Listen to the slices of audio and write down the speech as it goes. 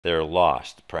they're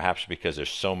lost, perhaps because there's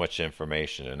so much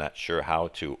information. They're not sure how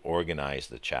to organize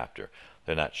the chapter.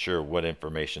 They're not sure what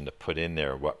information to put in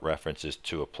there, what references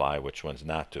to apply, which ones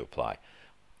not to apply.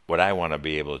 What I want to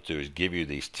be able to do is give you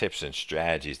these tips and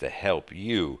strategies to help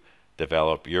you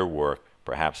develop your work,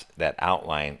 perhaps that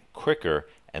outline quicker,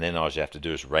 and then all you have to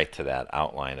do is write to that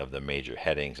outline of the major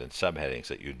headings and subheadings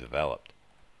that you developed.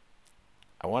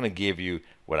 I want to give you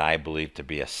what I believe to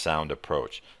be a sound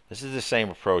approach. This is the same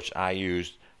approach I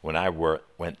used when I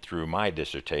went through my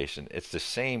dissertation. It's the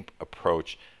same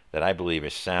approach that I believe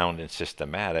is sound and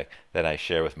systematic that I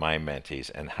share with my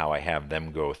mentees, and how I have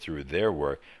them go through their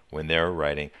work when they're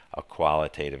writing a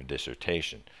qualitative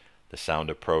dissertation. The sound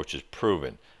approach is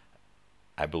proven.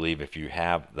 I believe if you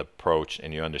have the approach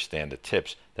and you understand the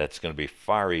tips, that's going to be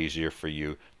far easier for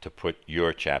you to put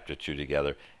your chapter 2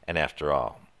 together. And after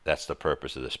all, that's the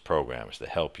purpose of this program, is to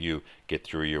help you get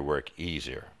through your work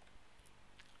easier.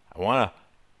 I want to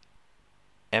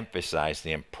emphasize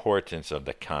the importance of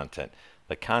the content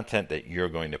that you're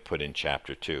going to put in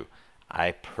chapter 2.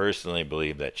 I personally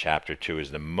believe that chapter 2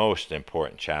 is the most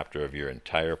important chapter of your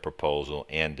entire proposal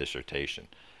and dissertation.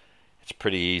 It's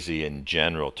pretty easy in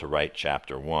general to write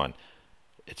chapter 1.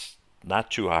 It's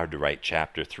not too hard to write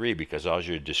chapter 3, because all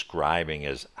you're describing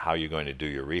is how you're going to do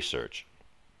your research.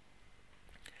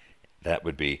 That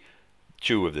would be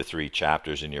 2 of the 3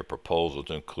 chapters in your proposal,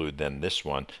 to include then this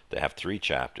one to have 3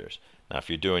 chapters. Now, if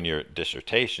you're doing your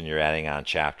dissertation, you're adding on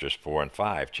chapters 4 and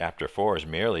 5. Chapter 4 is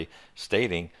merely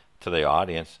stating to the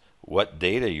audience what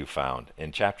data you found.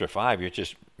 In chapter 5, you're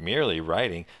just merely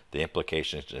writing the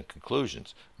implications and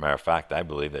conclusions. Matter of fact, I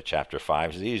believe that chapter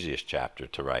 5 is the easiest chapter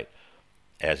to write,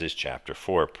 as is chapter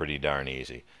 4, pretty darn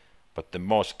easy. But the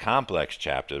most complex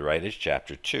chapter to write is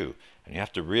chapter 2. And you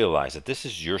have to realize that this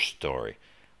is your story.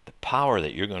 The power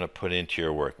that you're going to put into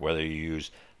your work, whether you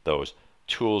use those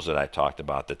tools that I talked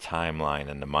about, the timeline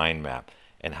and the mind map,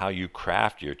 and how you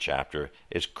craft your chapter,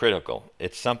 is critical.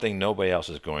 It's something nobody else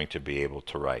is going to be able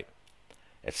to write.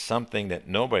 It's something that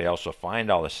nobody else will find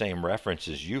all the same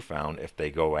references you found if they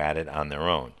go at it on their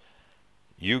own.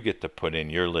 You get to put in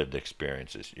your lived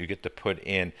experiences. You get to put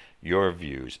in your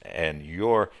views and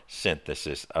your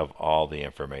synthesis of all the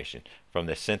information. From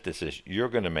the synthesis, you're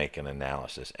going to make an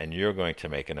analysis, and you're going to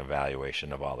make an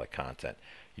evaluation of all the content.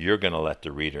 You're going to let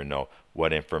the reader know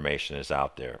what information is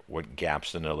out there, what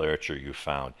gaps in the literature you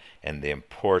found, and the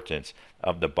importance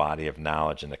of the body of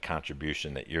knowledge and the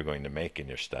contribution that you're going to make in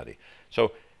your study.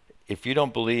 So if you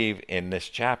don't believe in this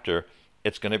chapter,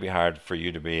 it's going to be hard for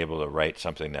you to be able to write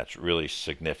something that's really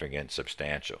significant,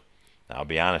 substantial. Now, I'll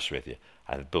be honest with you.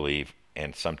 I believe,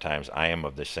 and sometimes I am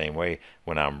of the same way,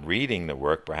 when I'm reading the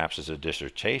work, perhaps as a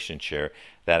dissertation chair,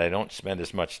 that I don't spend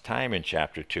as much time in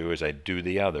chapter 2 as I do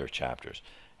the other chapters.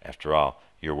 After all,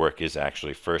 your work is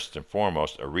actually first and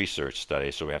foremost a research study,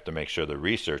 so we have to make sure the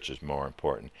research is more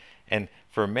important. And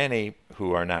for many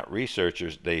who are not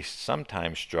researchers, they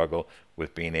sometimes struggle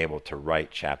with being able to write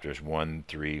chapters 1,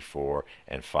 3, 4,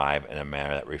 and 5 in a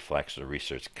manner that reflects the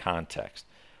research context.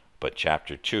 But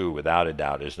chapter 2, without a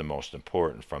doubt, is the most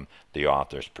important from the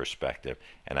author's perspective,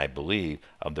 and I believe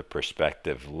of the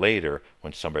perspective later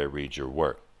when somebody reads your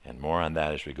work. And more on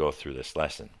that as we go through this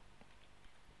lesson.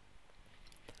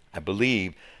 I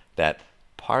believe that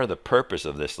part of the purpose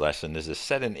of this lesson is to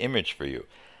set an image for you.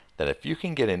 That if you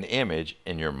can get an image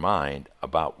in your mind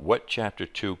about what chapter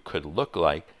 2 could look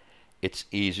like, it's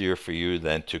easier for you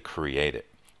then to create it.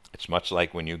 It's much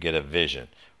like when you get a vision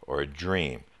or a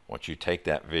dream. Once you take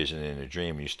that vision and a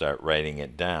dream, you start writing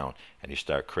it down, and you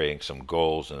start creating some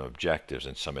goals and objectives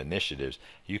and some initiatives.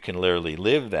 You can literally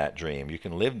live that dream. You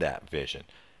can live that vision.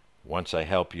 Once I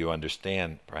help you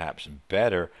understand perhaps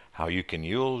better how you can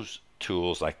use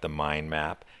tools like the mind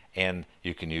map, and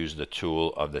you can use the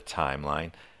tool of the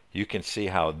timeline, you can see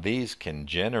how these can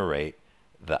generate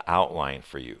the outline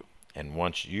for you. And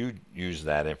once you use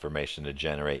that information to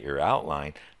generate your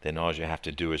outline, then all you have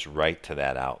to do is write to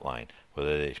that outline,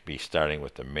 whether it be starting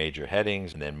with the major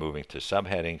headings and then moving to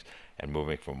subheadings and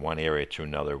moving from one area to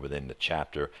another within the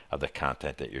chapter of the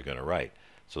content that you're going to write.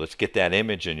 So let's get that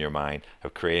image in your mind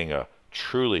of creating a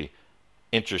truly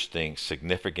interesting,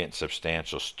 significant,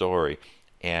 substantial story,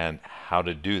 and how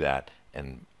to do that.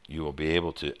 And you will be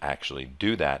able to actually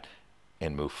do that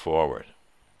and move forward.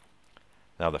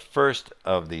 Now, the first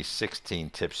of these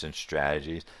 16 tips and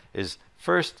strategies is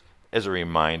first as a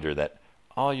reminder that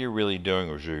all you're really doing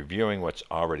is reviewing what's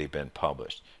already been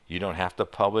published. You don't have to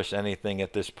publish anything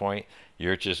at this point.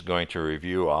 You're just going to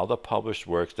review all the published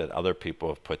works that other people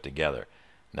have put together.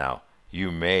 Now,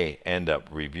 you may end up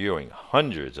reviewing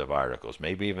hundreds of articles,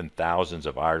 maybe even thousands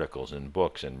of articles and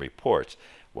books and reports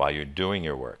while you're doing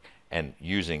your work. and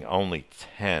using only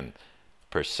 10%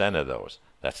 of those.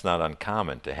 That's not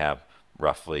uncommon to have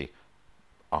roughly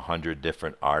 100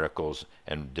 different articles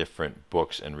and different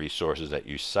books and resources that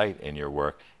you cite in your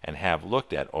work and have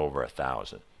looked at over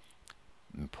 1,000.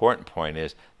 The important point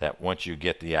is that once you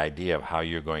get the idea of how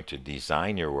you're going to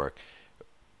design your work,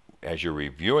 as you're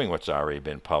reviewing what's already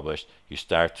been published, you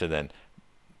start to then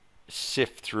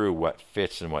sift through what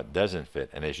fits and what doesn't fit.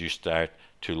 And as you start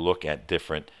to look at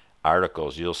different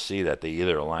articles, you'll see that they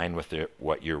either align with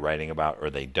what you're writing about or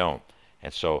they don't.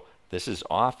 And so this is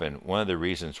often one of the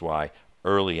reasons why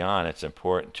early on it's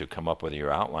important to come up with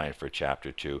your outline for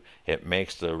Chapter 2. It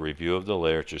makes the review of the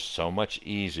literature so much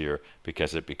easier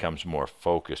because it becomes more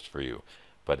focused for you.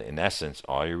 But in essence,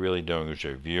 all you're really doing is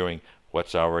reviewing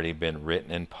what's already been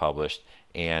written and published,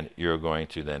 and you're going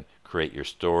to then create your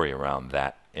story around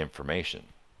that information.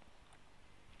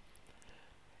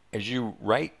 As you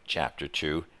write Chapter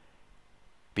 2,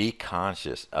 be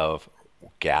conscious of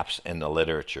gaps in the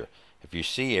literature. If you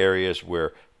see areas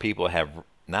where people have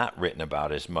not written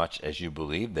about as much as you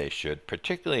believe they should,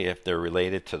 particularly if they're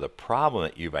related to the problem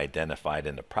that you've identified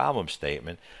in the problem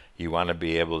statement, you want to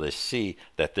be able to see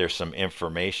that there's some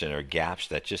information or gaps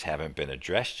that just haven't been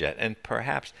addressed yet, and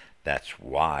perhaps that's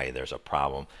why there's a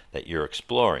problem that you're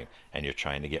exploring and you're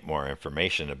trying to get more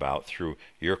information about through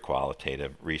your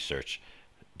qualitative research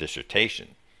dissertation.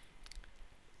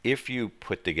 If you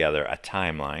put together a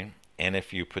timeline, and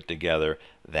if you put together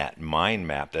that mind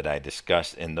map that I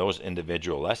discussed in those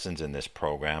individual lessons in this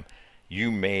program,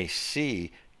 you may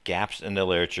see gaps in the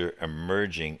literature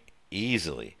emerging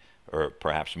easily, or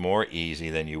perhaps more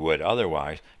easy than you would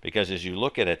otherwise, because as you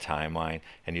look at a timeline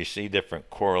and you see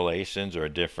different correlations or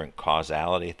different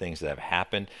causality, things that have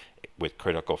happened with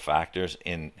critical factors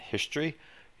in history,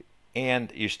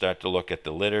 and you start to look at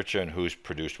the literature and who's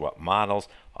produced what models,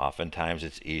 oftentimes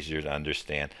it's easier to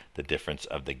understand the difference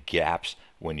of the gaps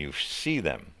when you see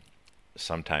them.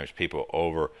 Sometimes people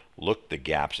overlook the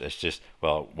gaps as just,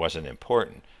 well, it wasn't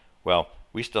important. Well,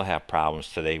 we still have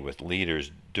problems today with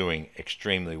leaders doing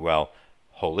extremely well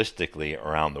holistically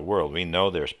around the world. We know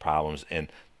there's problems in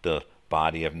the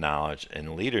body of knowledge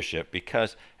and leadership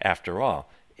because, after all,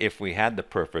 if we had the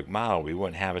perfect model, we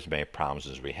wouldn't have as many problems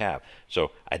as we have.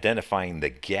 So identifying the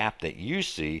gap that you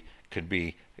see could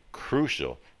be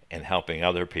crucial in helping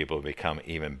other people become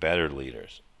even better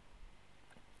leaders.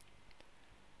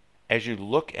 As you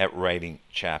look at writing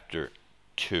Chapter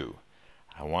 2,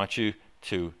 I want you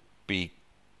to be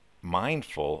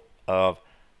mindful of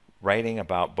writing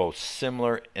about both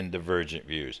similar and divergent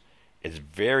views. It's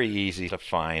very easy to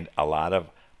find a lot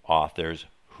of authors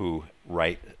who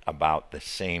write about the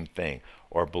same thing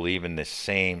or believe in the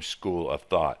same school of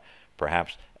thought.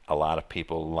 Perhaps a lot of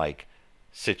people like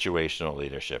situational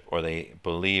leadership, or they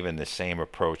believe in the same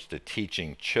approach to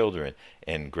teaching children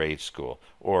in grade school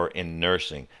or in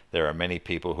nursing. There are many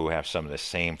people who have some of the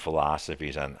same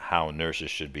philosophies on how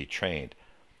nurses should be trained.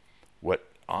 What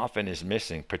often is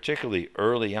missing, particularly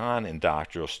early on in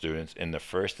doctoral students in the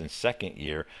first and second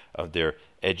year of their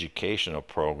educational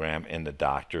program in the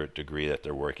doctorate degree that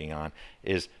they're working on,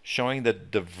 is showing the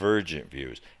divergent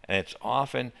views. And it's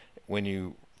often when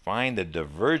you find the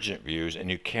divergent views and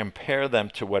you compare them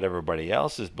to what everybody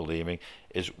else is believing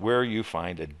is where you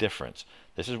find a difference.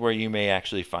 This is where you may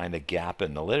actually find a gap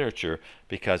in the literature,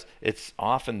 because it's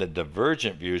often the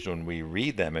divergent views when we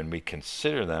read them and we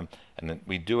consider them and then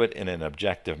we do it in an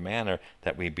objective manner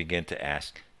that we begin to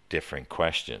ask different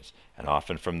questions. And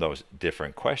often from those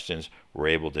different questions, we're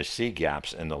able to see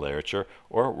gaps in the literature,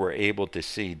 or we're able to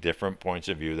see different points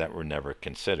of view that were never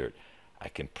considered. I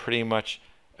can pretty much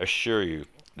assure you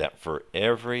that for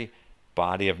every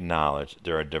body of knowledge,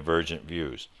 there are divergent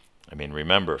views. I mean,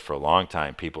 remember, for a long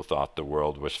time, people thought the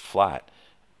world was flat,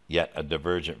 yet a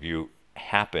divergent view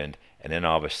happened, and then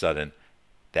all of a sudden,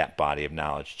 that body of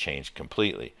knowledge changed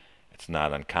completely. It's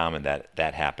not uncommon that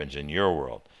that happens in your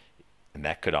world. And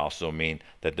that could also mean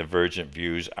that divergent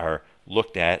views are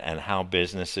looked at and how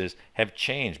businesses have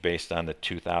changed based on the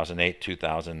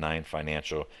 2008-2009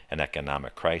 financial and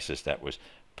economic crisis that was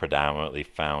predominantly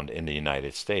found in the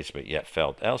United States but yet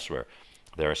felt elsewhere.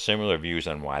 There are similar views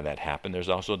on why that happened. There's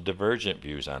also divergent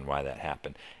views on why that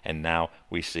happened. And now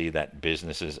we see that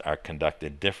businesses are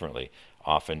conducted differently.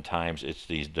 Oftentimes it's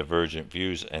these divergent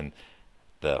views and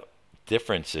the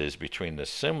differences between the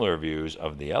similar views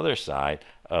of the other side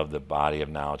of the body of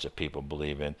knowledge that people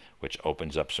believe in, which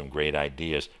opens up some great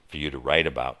ideas for you to write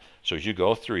about. So as you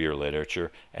go through your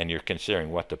literature and you're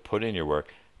considering what to put in your work,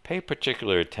 pay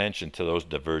particular attention to those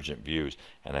divergent views.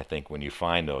 And I think when you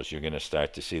find those, you're going to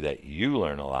start to see that you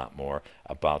learn a lot more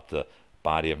about the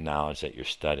body of knowledge that you're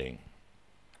studying.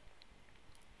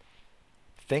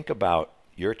 think about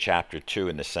your chapter 2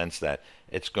 in the sense that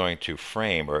it's going to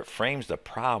frame, or it frames the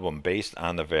problem based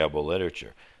on the available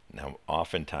literature. Now,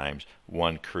 oftentimes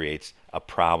one creates a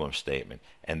problem statement,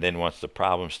 and then once the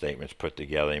problem statement's put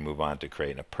together, you move on to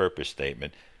creating a purpose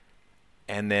statement,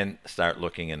 and then start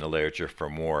looking in the literature for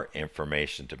more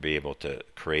information to be able to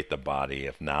create the body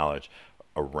of knowledge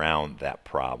around that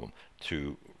problem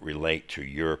to relate to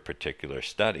your particular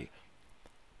study.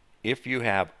 If you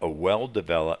have a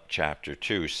well-developed chapter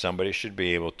 2, somebody should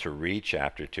be able to read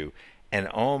chapter 2 and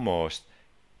almost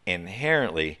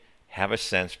inherently have a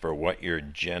sense for what your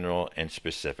general and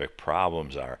specific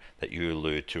problems are that you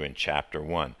allude to in chapter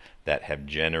 1 that have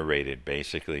generated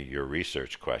basically your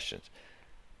research questions.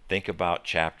 Think about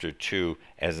chapter 2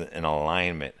 as an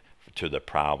alignment to the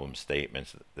problem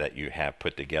statements that you have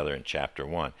put together in chapter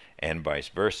 1, and vice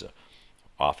versa.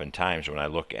 Oftentimes when I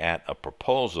look at a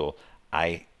proposal,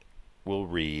 I will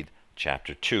read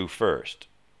chapter 2 first,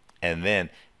 and then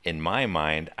in my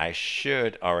mind I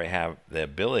should already have the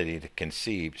ability to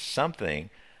conceive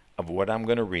something of what I'm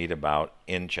going to read about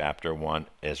in chapter 1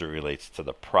 as it relates to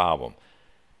the problem,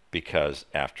 because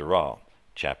after all,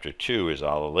 chapter 2 is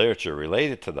all the literature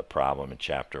related to the problem in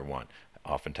chapter 1.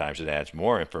 Oftentimes it adds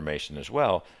more information as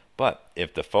well, but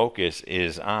if the focus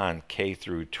is on K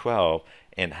through 12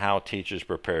 and how teachers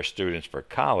prepare students for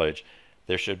college,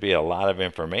 there should be a lot of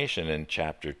information in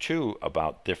chapter 2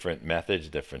 about different methods,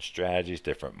 different strategies,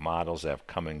 different models that have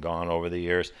come and gone over the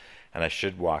years, and I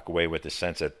should walk away with the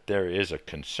sense that there is a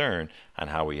concern on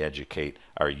how we educate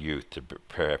our youth to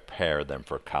prepare them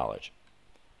for college.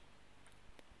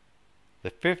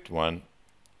 The fifth one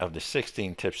of the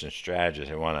 16 tips and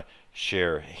strategies I want to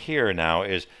share here now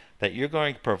is that you're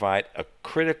going to provide a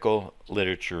critical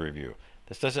literature review.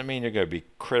 This doesn't mean you're going to be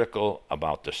critical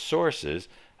about the sources,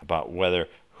 about whether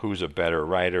who's a better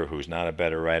writer, who's not a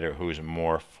better writer, who's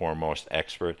more foremost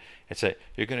expert. It's that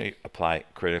you're going to apply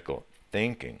critical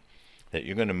thinking, that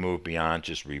you're going to move beyond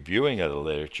just reviewing of the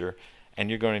literature, and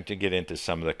you're going to get into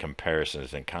some of the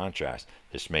comparisons and contrasts.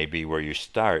 This may be where you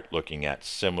start looking at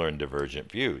similar and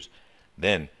divergent views.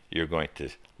 Then you're going to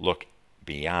look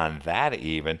beyond that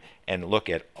even and look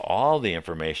at all the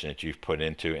information that you've put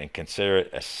into and consider it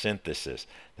a synthesis,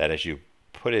 that as you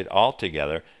put it all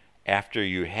together, after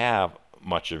you have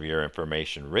much of your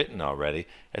information written already,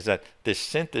 is that this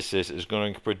synthesis is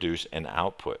going to produce an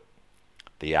output.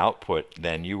 The output,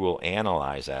 then you will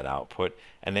analyze that output,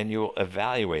 and then you will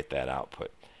evaluate that output.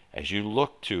 As you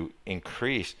look to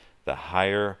increase the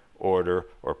higher order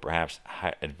or perhaps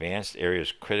advanced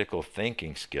areas critical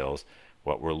thinking skills,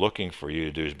 what we're looking for you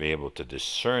to do is be able to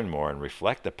discern more and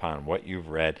reflect upon what you've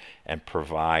read and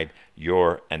provide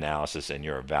your analysis and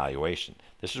your evaluation.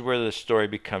 This is where the story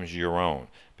becomes your own,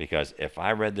 because if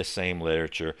I read the same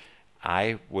literature,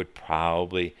 I would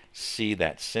probably see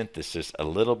that synthesis a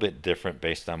little bit different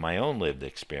based on my own lived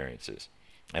experiences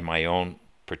and my own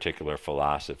particular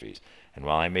philosophies. And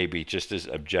while I may be just as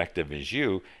objective as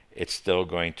you, it's still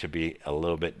going to be a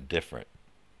little bit different.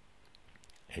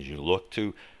 As you look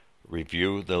to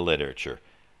review the literature,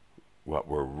 what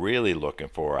we're really looking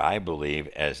for, I believe,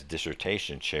 as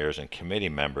dissertation chairs and committee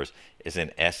members, is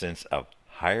an essence of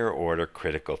higher order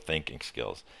critical thinking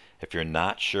skills. If you're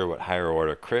not sure what higher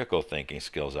order critical thinking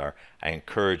skills are, I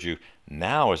encourage you,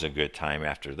 now is a good time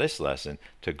after this lesson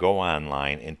to go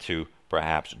online into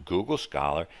perhaps Google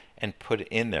Scholar and put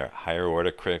in there higher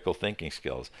order critical thinking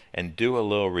skills and do a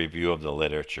little review of the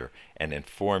literature and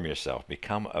inform yourself.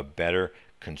 Become a better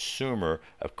consumer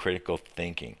of critical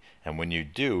thinking. And when you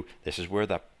do, this is where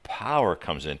the power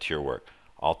comes into your work.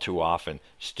 All too often,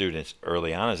 students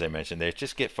early on, as I mentioned, they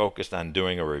just get focused on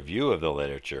doing a review of the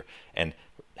literature and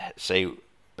say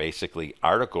basically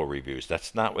article reviews.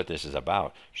 That's not what this is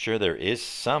about. Sure, there is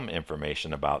some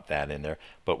information about that in there,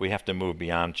 but we have to move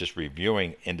beyond just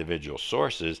reviewing individual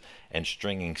sources and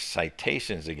stringing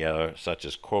citations together, such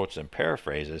as quotes and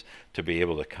paraphrases, to be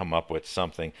able to come up with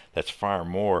something that's far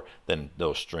more than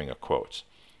those string of quotes.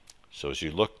 So as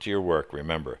you look to your work,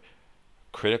 remember,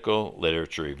 critical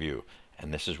literature review.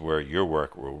 And this is where your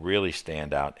work will really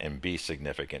stand out and be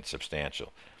significant,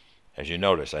 substantial. As you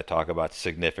notice, I talk about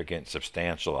significant,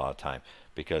 substantial all the time,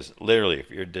 because literally,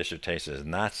 if your dissertation is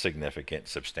not significant,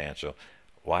 substantial,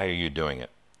 why are you doing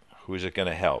it? Who's it going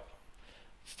to help?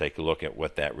 Let's take a look at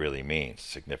what that really means,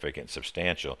 significant,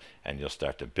 substantial, and you'll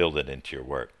start to build it into your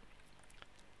work.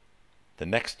 The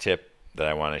next tip that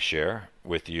I want to share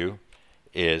with you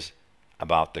is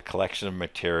about the collection of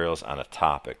materials on a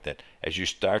topic, that as you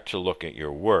start to look at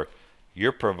your work,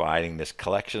 you're providing this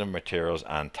collection of materials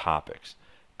on topics.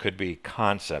 Could be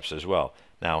concepts as well.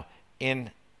 Now,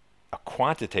 in a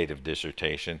quantitative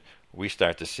dissertation, we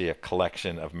start to see a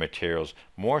collection of materials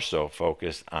more so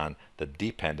focused on the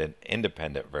dependent,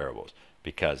 independent variables,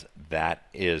 because that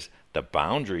is the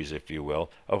boundaries, if you will,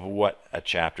 of what a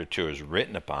chapter 2 is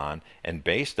written upon and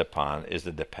based upon is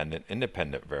the dependent,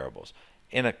 independent variables.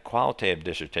 In a qualitative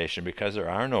dissertation, because there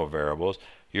are no variables,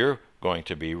 you're going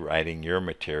to be writing your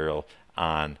material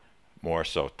on more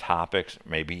so topics,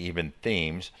 maybe even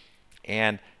themes,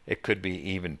 and it could be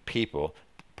even people,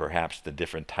 perhaps the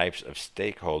different types of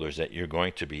stakeholders that you're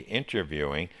going to be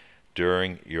interviewing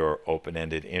during your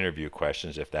open-ended interview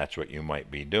questions, if that's what you might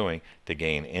be doing, to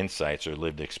gain insights or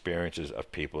lived experiences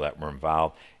of people that were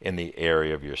involved in the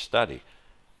area of your study.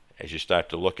 As you start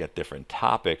to look at different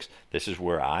topics, this is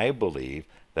where I believe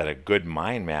that a good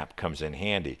mind map comes in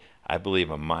handy. I believe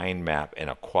a mind map in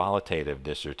a qualitative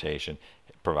dissertation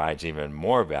provides even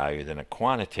more value than a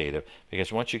quantitative,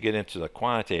 because once you get into the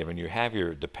quantitative and you have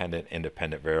your dependent,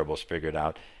 independent variables figured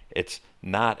out, it's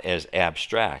not as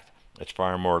abstract. It's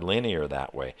far more linear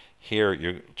that way. Here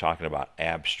you're talking about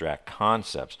abstract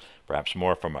concepts, perhaps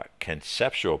more from a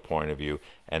conceptual point of view,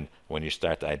 and when you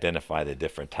start to identify the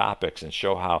different topics and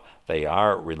show how they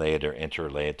are related or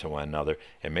interrelated to one another,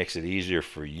 it makes it easier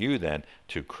for you then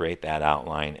to create that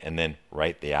outline and then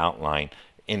write the outline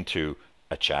into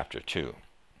a chapter 2.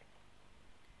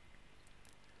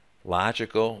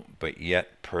 Logical but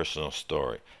yet personal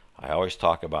story. I always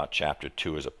talk about chapter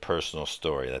 2 as a personal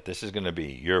story, that this is going to be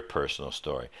your personal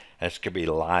story. And it's going to be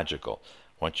logical.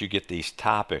 Once you get these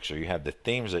topics or you have the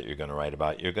themes that you're going to write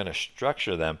about, you're going to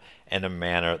structure them in a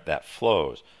manner that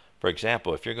flows. For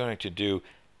example, if you're going to do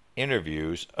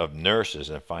interviews of nurses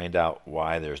and find out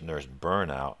why there's nurse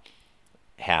burnout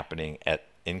happening at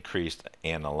increased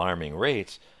and alarming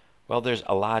rates, well, there's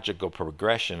a logical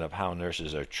progression of how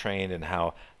nurses are trained and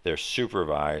how they're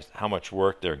supervised, how much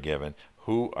work they're given,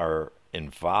 who are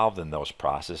involved in those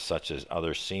processes, such as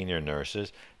other senior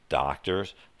nurses,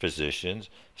 doctors, physicians,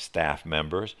 staff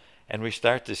members, and we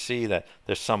start to see that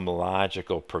there's some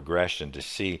logical progression to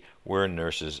see where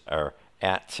nurses are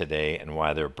at today and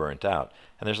why they're burnt out.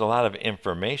 And there's a lot of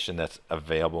information that's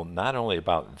available not only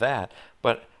about that,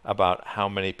 but about how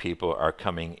many people are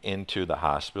coming into the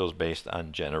hospitals based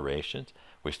on generations.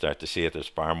 We start to see that there's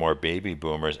far more baby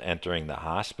boomers entering the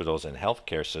hospitals and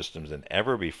healthcare systems than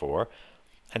ever before.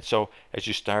 And so as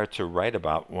you start to write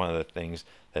about one of the things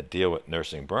that deal with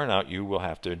nursing burnout, you will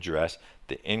have to address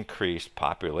the increased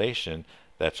population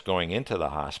that's going into the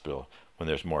hospital. When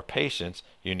there's more patients,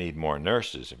 you need more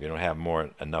nurses. If you don't have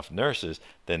enough nurses,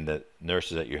 then the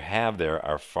nurses that you have there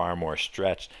are far more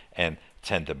stretched and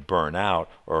tend to burn out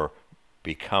or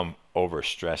become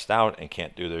overstressed out and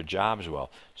can't do their jobs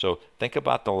well. So think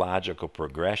about the logical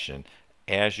progression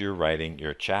as you're writing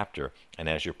your chapter and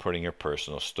as you're putting your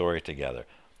personal story together.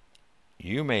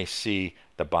 You may see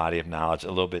the body of knowledge a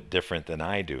little bit different than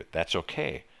I do. That's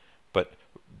okay. But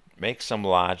make some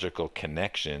logical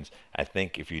connections. I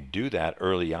think if you do that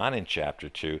early on in chapter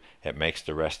 2, it makes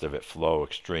the rest of it flow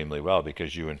extremely well,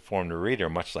 because you inform the reader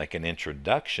much like an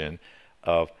introduction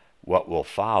of what will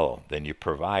follow. Then you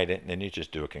provide it, and then you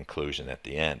just do a conclusion at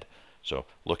the end. So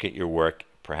look at your work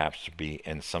perhaps to be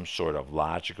in some sort of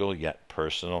logical yet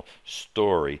personal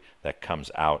story that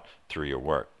comes out through your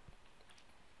work.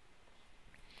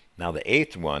 Now the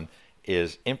 8th one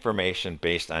is information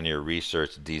based on your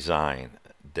research design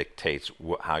dictates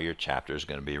how your chapter is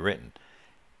going to be written.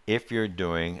 If you're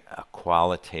doing a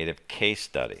qualitative case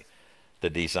study,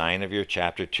 the design of your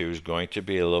chapter 2 is going to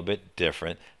be a little bit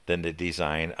different than the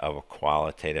design of a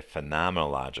qualitative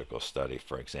phenomenological study,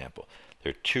 for example.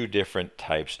 There are two different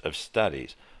types of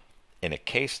studies. In a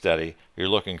case study, you're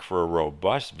looking for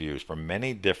robust views from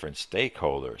many different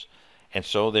stakeholders. And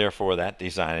so therefore that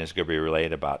design is going to be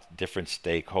related about different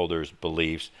stakeholders'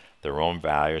 beliefs, their own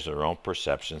values, their own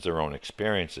perceptions, their own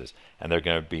experiences, and they're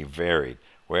going to be varied.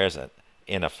 Whereas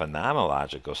in a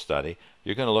phenomenological study,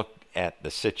 you're going to look at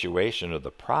the situation or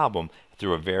the problem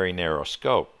through a very narrow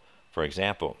scope. For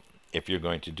example, if you're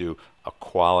going to do a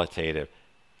qualitative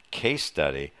case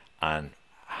study on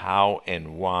how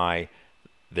and why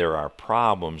there are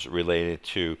problems related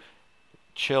to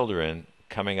children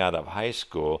coming out of high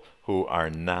school who are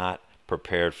not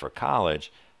prepared for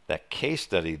college, that case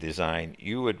study design,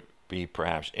 you would be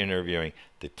perhaps interviewing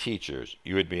the teachers,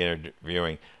 you would be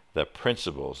interviewing the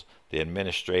principals, the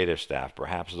administrative staff,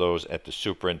 perhaps those at the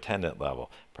superintendent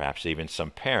level, perhaps even some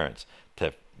parents,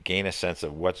 to gain a sense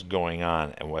of what's going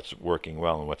on and what's working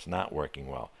well and what's not working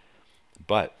well.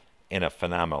 But in a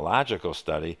phenomenological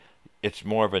study, it's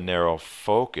more of a narrow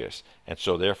focus, and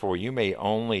so therefore you may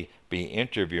only be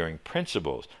interviewing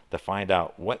principals to find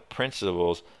out what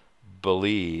principals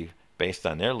believe, based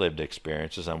on their lived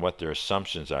experiences on what their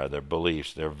assumptions are, their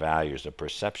beliefs, their values, their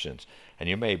perceptions. And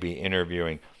you may be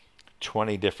interviewing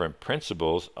 20 different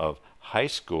principals of high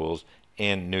schools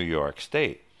in New York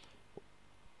State.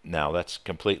 Now, that's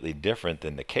completely different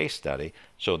than the case study,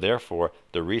 so therefore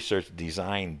the research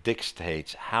design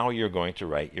dictates how you're going to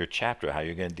write your chapter, how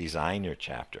you're going to design your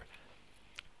chapter.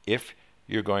 If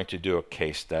you're going to do a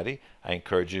case study, I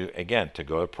encourage you, again, to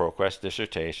go to ProQuest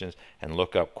Dissertations and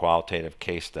look up qualitative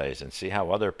case studies and see how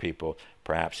other people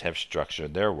perhaps have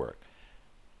structured their work.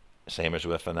 Same as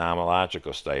with a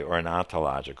phenomenological study or an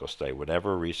ontological study,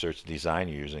 whatever research design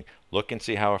you're using, look and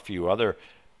see how a few other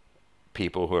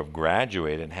people who have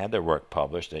graduated and had their work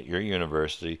published at your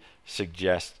university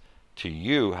suggest to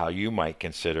you how you might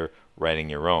consider writing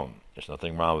your own. There's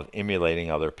nothing wrong with emulating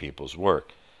other people's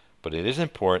work, but it is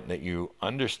important that you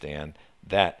understand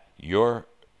that your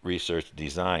research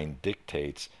design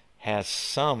dictates, has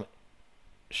some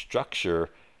structure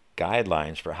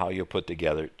guidelines for how you'll put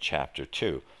together chapter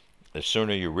 2. The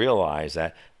sooner you realize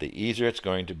that, the easier it's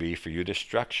going to be for you to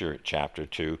structure chapter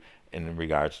 2 in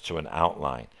regards to an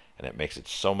outline. And it makes it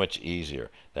so much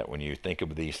easier that when you think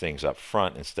of these things up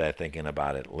front, instead of thinking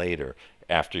about it later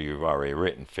after you've already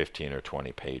written 15 or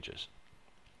 20 pages.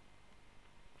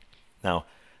 Now,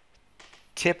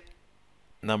 tip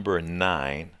number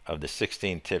 9 of the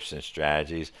 16 tips and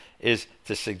strategies is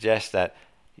to suggest that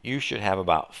you should have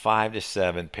about 5 to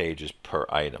 7 pages per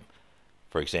item.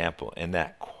 For example, in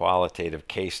that qualitative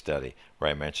case study where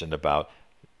I mentioned about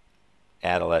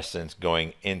adolescents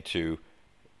going into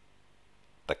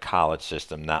the college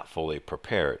system not fully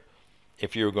prepared.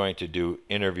 If you were going to do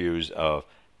interviews of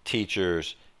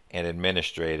teachers and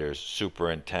administrators,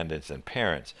 superintendents, and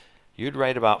parents, you'd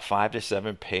write about 5 to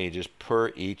 7 pages per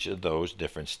each of those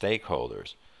different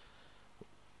stakeholders.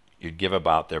 You'd give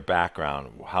about their background,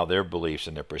 how their beliefs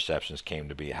and their perceptions came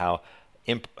to be, how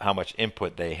much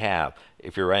input they have.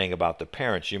 If you're writing about the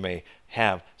parents, you may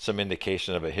have some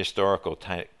indication of a historical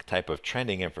type of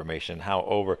trending information, how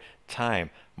over time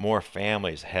more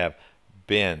families have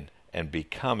been and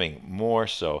becoming more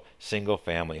so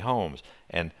single-family homes.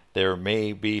 And there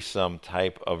may be some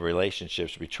type of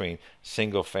relationships between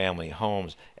single-family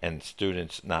homes and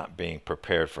students not being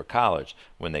prepared for college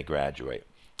when they graduate,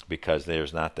 because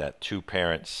there's not that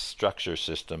two-parent structure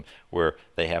system where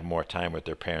they have more time with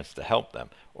their parents to help them,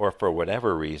 or for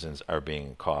whatever reasons are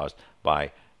being caused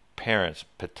by parents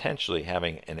potentially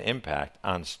having an impact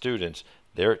on students,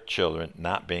 their children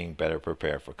not being better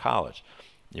prepared for college.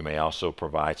 You may also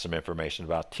provide some information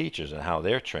about teachers and how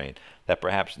they're trained, that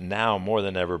perhaps now more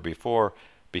than ever before,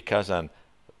 because on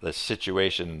the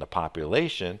situation in the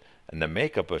population and the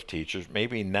makeup of teachers,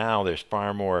 maybe now there's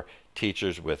far more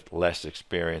teachers with less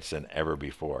experience than ever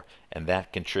before, and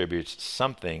that contributes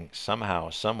something, somehow,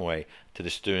 some way, to the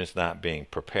students not being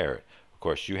prepared. Of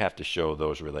course, you have to show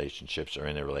those relationships or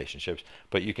interrelationships,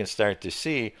 but you can start to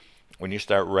see when you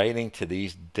start writing to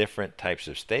these different types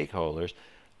of stakeholders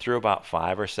through about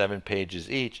 5 or 7 pages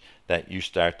each, that you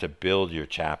start to build your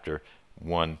chapter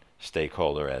one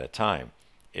stakeholder at a time.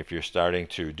 If you're starting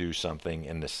to do something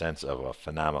in the sense of a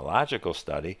phenomenological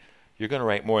study, you're going to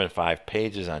write more than 5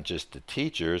 pages on just the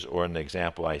teachers, or an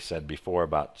example I said before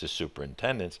about the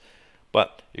superintendents,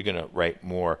 but you're going to write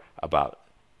more about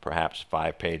perhaps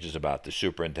 5 pages about the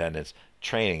superintendent's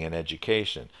training and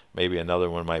education. Maybe another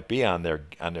one might be on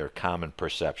their common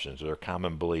perceptions, or their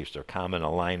common beliefs, or common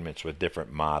alignments with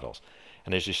different models.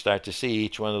 And as you start to see,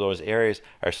 each one of those areas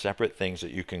are separate things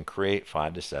that you can create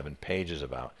 5 to 7 pages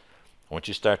about. Once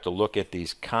you start to look at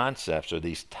these concepts or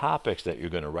these topics that you're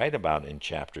going to write about in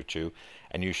chapter 2,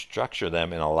 and you structure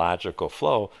them in a logical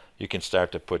flow, you can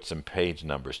start to put some page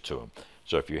numbers to them.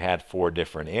 So if you had 4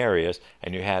 different areas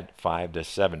and you had 5 to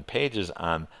 7 pages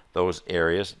on those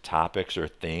areas, topics or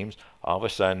themes, all of a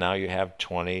sudden now you have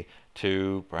 20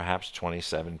 to perhaps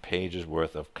 27 pages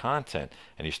worth of content,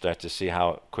 and you start to see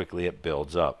how quickly it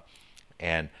builds up.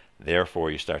 And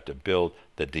therefore you start to build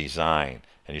the design,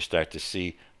 and you start to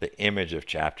see the image of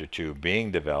chapter 2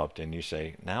 being developed, and you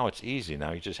say, now it's easy.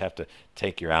 Now you just have to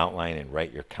take your outline and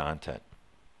write your content.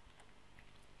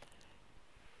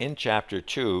 In chapter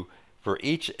 2, for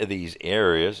each of these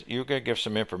areas, you're going to give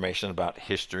some information about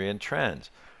history and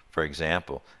trends. For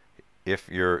example, if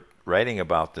you're writing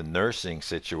about the nursing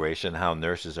situation, how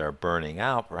nurses are burning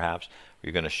out, perhaps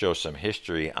you're going to show some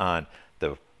history on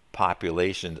the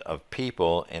population of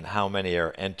people and how many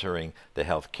are entering the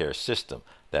healthcare system.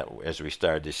 That as we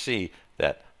started to see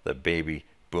that the baby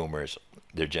boomers,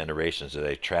 their generations, as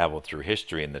they traveled through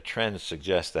history, and the trends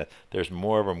suggest that there's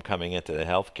more of them coming into the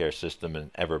healthcare system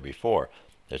than ever before.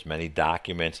 There's many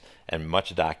documents and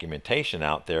much documentation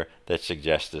out there that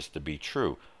suggests this to be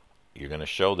true. You're going to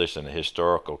show this in a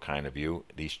historical kind of view,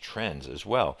 these trends as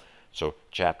well. So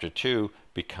chapter 2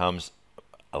 becomes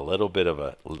a little bit of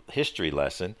a history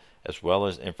lesson, as well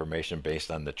as information based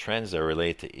on the trends that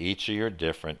relate to each of your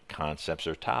different concepts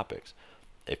or topics.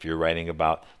 If you're writing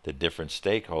about the different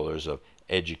stakeholders of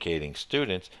educating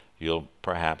students, you'll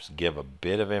perhaps give a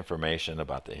bit of information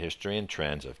about the history and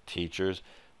trends of teachers,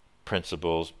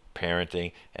 principals,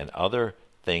 parenting, and other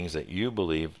things that you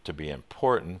believe to be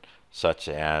important, such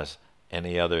as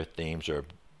any other themes or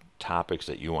topics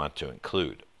that you want to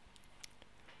include.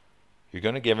 You're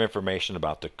going to give information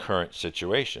about the current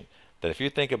situation. That if you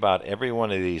think about every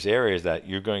one of these areas, that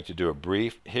you're going to do a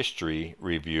brief history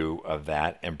review of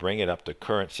that and bring it up to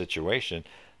current situation,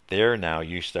 there now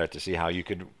you start to see how you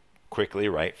could quickly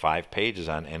write 5 pages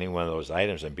on any one of those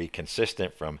items and be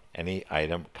consistent from any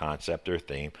item, concept, or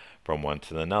theme from one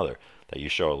to another. That you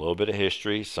show a little bit of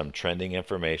history, some trending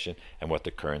information, and what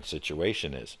the current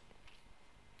situation is.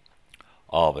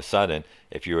 All of a sudden,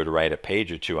 if you were to write a page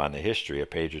or 2 on the history, a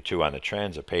page or 2 on the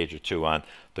trends, a page or 2 on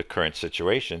the current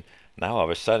situation, now all of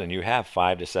a sudden you have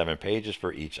 5 to 7 pages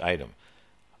for each item.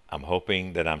 I'm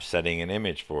hoping that I'm setting an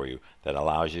image for you that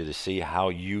allows you to see how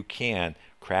you can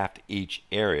craft each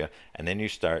area, and then you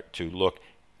start to look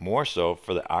more so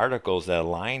for the articles that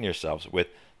align yourselves with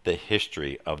the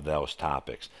history of those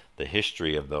topics, the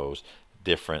history of those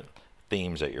different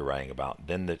themes that you're writing about,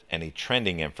 then any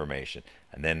trending information,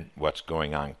 and then what's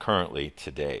going on currently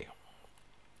today.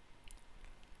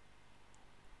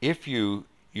 If you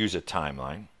use a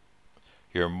timeline,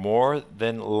 you're more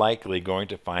than likely going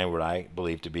to find what I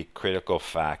believe to be critical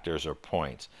factors or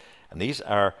points. And these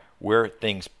are where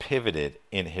things pivoted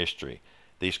in history.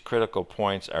 These critical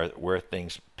points are where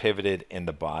things pivoted in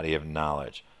the body of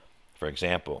knowledge. For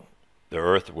example, the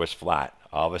earth was flat.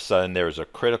 All of a sudden there was a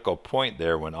critical point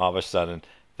there when all of a sudden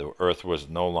the earth was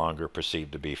no longer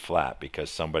perceived to be flat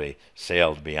because somebody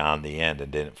sailed beyond the end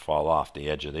and didn't fall off the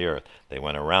edge of the earth. They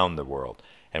went around the world.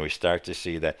 And we start to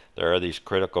see that there are these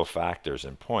critical factors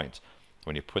and points.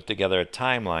 When you put together a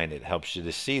timeline, it helps you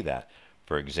to see that.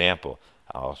 For example,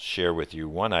 I'll share with you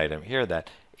one item here that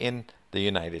in the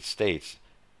United States,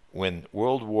 when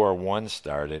World War I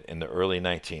started in the early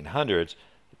 1900s,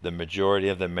 the majority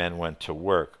of the men went to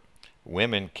work.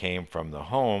 Women came from the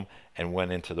home and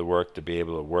went into the work to be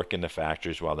able to work in the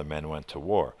factories while the men went to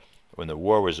war. When the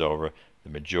war was over, the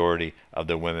majority of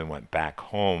the women went back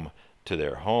home to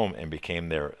their home and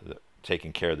became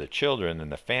taking care of the children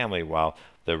and the family, while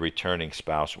the returning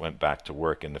spouse went back to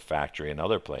work in the factory and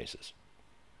other places.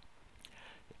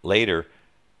 Later,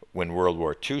 when World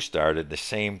War II started, the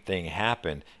same thing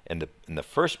happened in the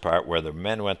first part, where the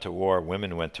men went to war,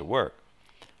 women went to work.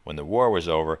 When the war was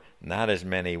over, not as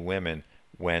many women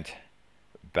went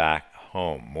back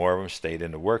home. More of them stayed in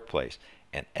the workplace.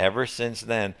 And ever since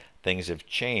then, things have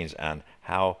changed on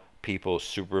how people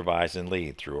supervise and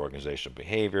lead through organizational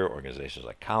behavior, organizational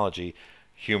psychology,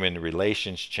 human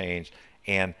relations changed,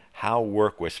 and how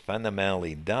work was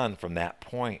fundamentally done from that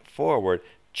point forward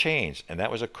changed. And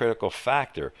that was a critical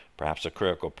factor, perhaps a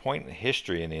critical point in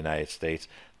history in the United States,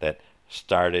 that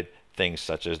started things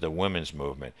such as the women's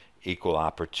movement, equal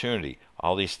opportunity,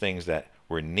 all these things that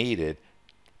were needed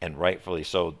and rightfully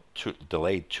so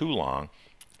delayed too long.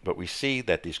 But we see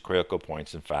that these critical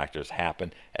points and factors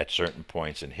happen at certain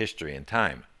points in history and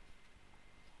time.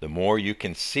 The more you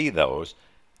can see those,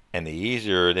 and the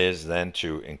easier it is then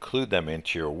to include them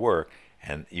into your work,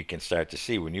 and you can start to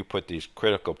see when you put these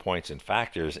critical points and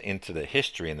factors into the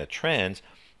history and the trends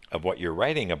of what you're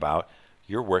writing about,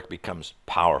 your work becomes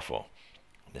powerful.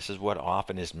 This is what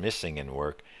often is missing in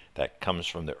work that comes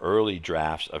from the early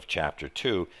drafts of Chapter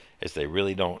 2, is they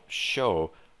really don't show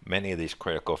many of these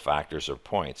critical factors or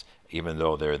points, even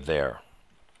though they're there.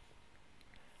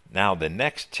 Now the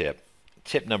next tip,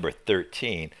 tip number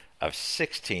 13 of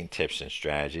 16 tips and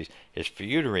strategies, is for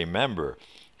you to remember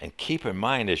and keep in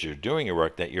mind as you're doing your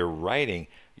work that you're writing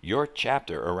your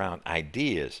chapter around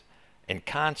ideas and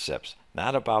concepts,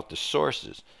 not about the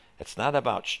sources. It's not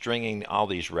about stringing all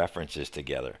these references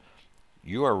together.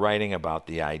 You are writing about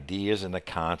the ideas and the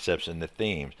concepts and the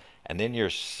themes, and then you're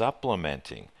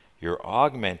supplementing, you're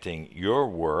augmenting your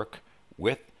work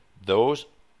with those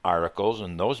articles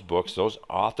and those books, those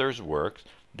authors' works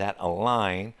that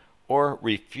align or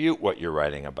refute what you're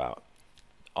writing about.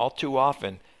 All too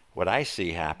often, what I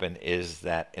see happen is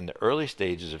that in the early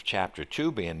stages of chapter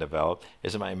 2 being developed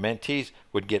is that my mentees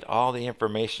would get all the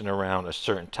information around a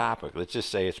certain topic. Let's just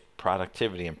say it's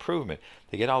productivity improvement.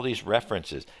 They get all these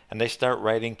references and they start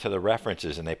writing to the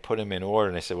references and they put them in order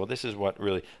and they say, well, this is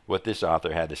what this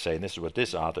author had to say and this is what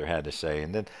this author had to say,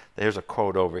 and then there's a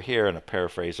quote over here and a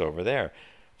paraphrase over there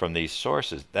from these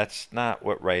sources. That's not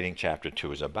what writing chapter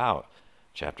 2 is about.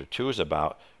 Chapter 2 is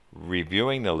about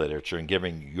reviewing the literature and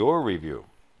giving your review.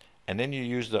 And then you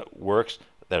use the works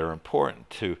that are important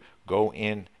to go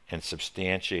in and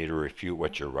substantiate or refute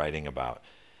what you're writing about.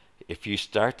 If you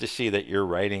start to see that you're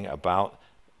writing about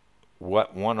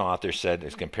what one author said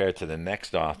as compared to the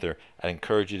next author, I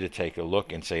encourage you to take a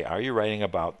look and say, are you writing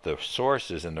about the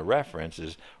sources and the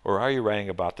references, or are you writing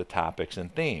about the topics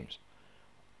and themes?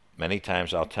 Many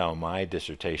times I'll tell my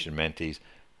dissertation mentees,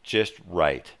 just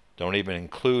write. Don't even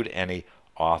include any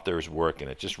author's work in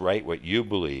it. Just write what you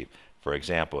believe. For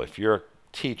example, if you're a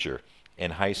teacher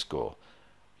in high school,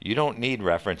 you don't need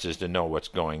references to know what's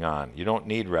going on. You don't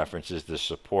need references to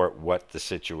support what the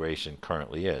situation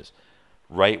currently is.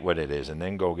 Write what it is and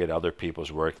then go get other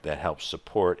people's work that helps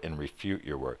support and refute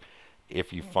your work.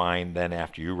 If you find then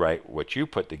after you write what you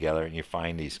put together and you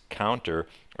find these counter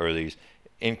or these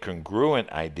incongruent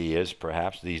ideas,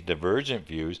 perhaps these divergent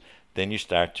views, then you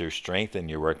start to strengthen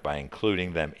your work by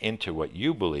including them into what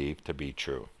you believe to be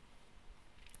true.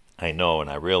 I know and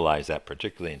I realize that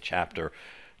particularly in chapter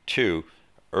 2,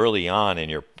 early on in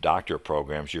your doctorate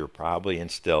programs, you're probably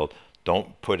instilled,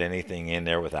 don't put anything in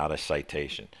there without a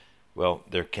citation. Well,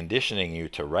 they're conditioning you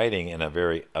to writing in a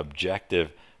very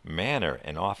objective manner,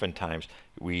 and oftentimes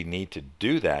we need to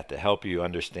do that to help you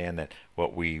understand that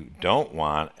what we don't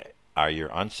want are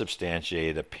your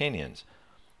unsubstantiated opinions,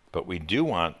 but we do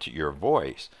want your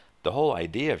voice. The whole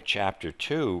idea of chapter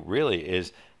 2 really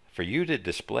is for you to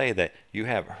display that you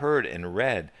have heard and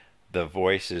read the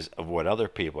voices of what other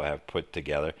people have put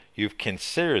together. You've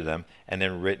considered them and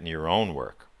then written your own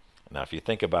work. Now, if you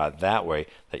think about it that way,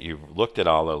 that you've looked at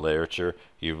all the literature,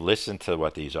 you've listened to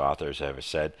what these authors have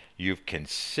said, you've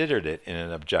considered it in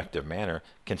an objective manner.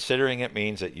 Considering it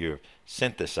means that you've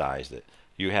synthesized it,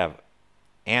 you have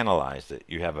analyzed it,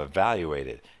 you have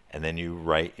evaluated it, and then you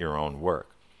write your own work.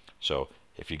 So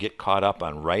if you get caught up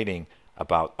on writing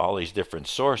about all these different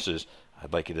sources,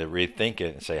 I'd like you to rethink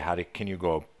it and say, can you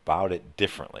go about it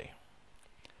differently?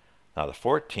 Now, the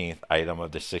 14th item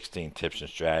of the 16 tips and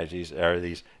strategies are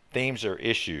these themes or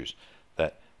issues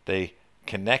that they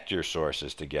connect your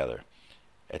sources together.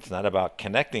 It's not about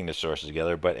connecting the sources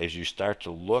together, but as you start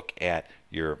to look at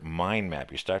your mind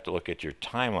map, you start to look at your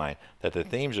timeline, that the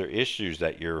themes or issues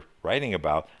that you're writing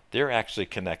about, they're actually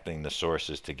connecting the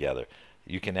sources together.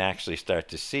 You can actually start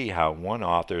to see how one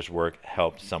author's work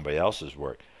helped somebody else's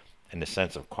work. In the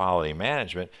sense of quality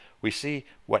management, we see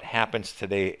what happens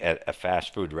today at a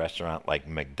fast food restaurant like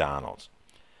McDonald's.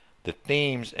 The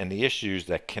themes and the issues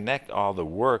that connect all the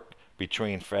work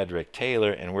between Frederick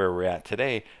Taylor and where we're at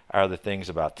today are the things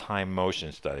about time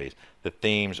motion studies, the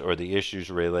themes or the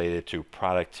issues related to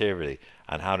productivity,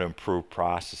 on how to improve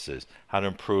processes, how to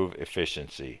improve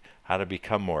efficiency, how to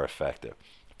become more effective,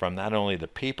 from not only the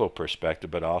people perspective,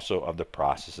 but also of the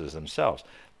processes themselves.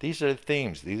 These are the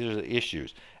themes, these are the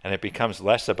issues, and it becomes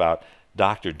less about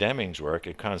Dr. Deming's work,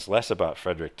 it becomes less about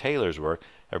Frederick Taylor's work,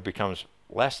 it becomes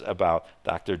less about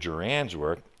Dr. Duran's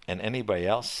work, and anybody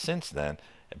else since then.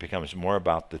 It becomes more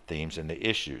about the themes and the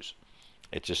issues.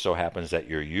 It just so happens that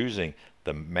you're using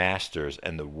the masters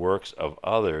and the works of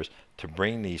others to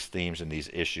bring these themes and these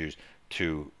issues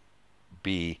to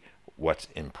be what's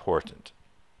important.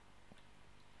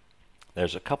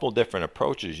 There's a couple different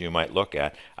approaches you might look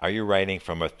at. Are you writing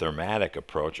from a thematic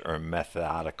approach or a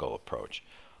methodical approach?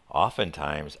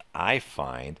 Oftentimes, I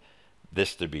find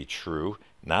this to be true.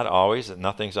 Not always,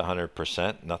 nothing's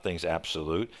 100%, nothing's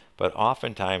absolute, but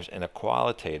oftentimes in a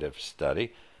qualitative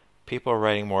study, people are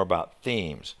writing more about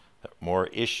themes, more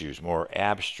issues, more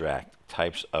abstract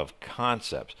types of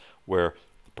concepts, where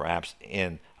perhaps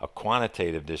in a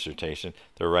quantitative dissertation,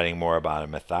 they're writing more about a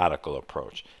methodical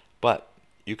approach. But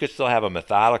you could still have a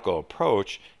methodical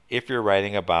approach if you're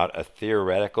writing about a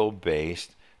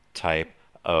theoretical-based type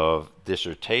of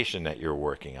dissertation that you're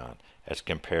working on, as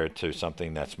compared to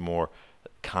something that's more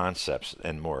concepts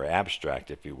and more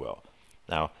abstract, if you will.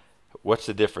 Now, what's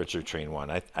the difference between one?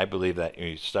 I believe that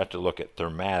you start to look at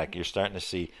thematic, you're starting to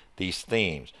see these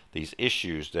themes, these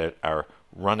issues that are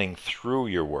running through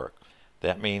your work.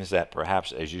 That means that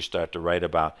perhaps as you start to write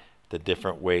about the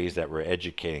different ways that we're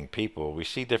educating people, we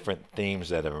see different themes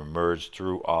that have emerged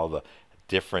through all the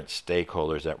different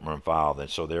stakeholders that were involved, and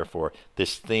so therefore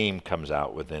this theme comes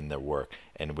out within the work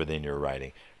and within your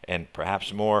writing. And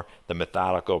perhaps more, the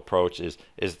methodical approach is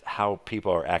how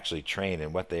people are actually trained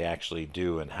and what they actually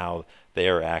do and how they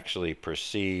are actually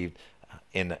perceived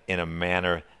in a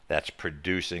manner that's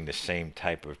producing the same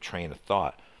type of train of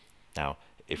thought. Now,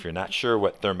 if you're not sure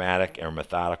what thematic or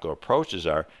methodical approaches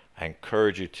are, I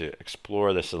encourage you to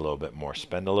explore this a little bit more.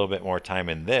 Spend a little bit more time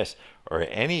in this or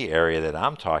any area that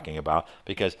I'm talking about,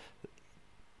 because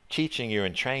teaching you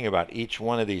and training about each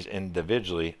one of these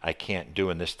individually, I can't do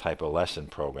in this type of lesson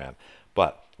program.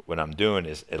 But what I'm doing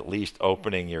is at least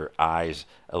opening your eyes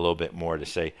a little bit more to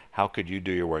say, how could you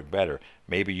do your work better?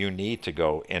 Maybe you need to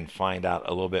go and find out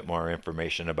a little bit more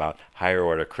information about higher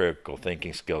order critical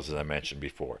thinking skills, as I mentioned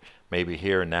before. Maybe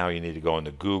here and now you need to go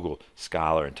into Google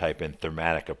Scholar and type in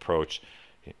thematic approach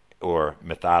or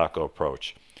methodical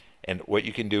approach. And what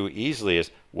you can do easily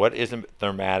is, what is a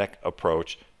thematic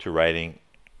approach to writing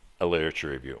a literature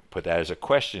review? Put that as a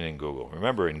question in Google.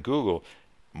 Remember, in Google,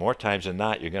 more times than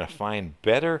not, you're going to find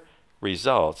better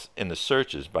results in the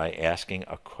searches by asking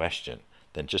a question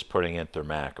than just putting in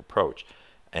thematic approach.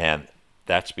 And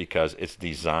that's because it's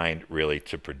designed really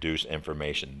to produce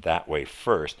information that way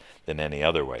first than any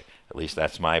other way. At least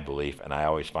that's my belief, and I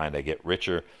always find I get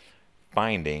richer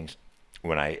findings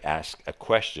when I ask a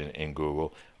question in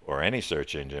Google or any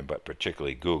search engine, but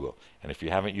particularly Google. And if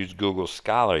you haven't used Google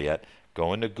Scholar yet,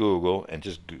 go into Google and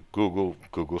just Google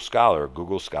Scholar or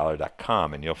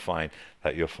googlescholar.com, and you'll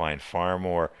find far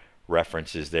more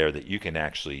references there that you can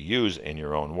actually use in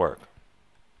your own work.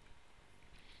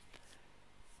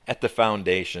 At the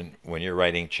foundation, when you're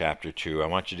writing Chapter 2, I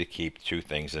want you to keep two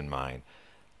things in mind: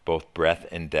 both breadth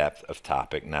and depth of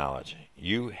topic knowledge.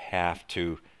 You have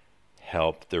to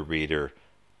help the reader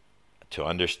to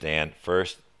understand,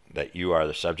 first, that you are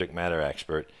the subject matter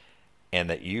expert and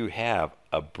that you have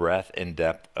a breadth and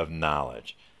depth of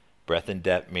knowledge. Breadth and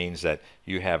depth means that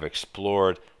you have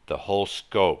explored the whole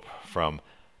scope from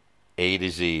A to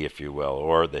Z, if you will,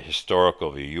 or the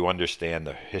historical view. You understand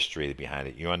the history behind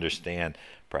it. You understand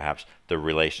perhaps the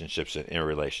relationships and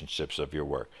interrelationships of your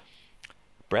work.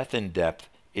 Breadth and depth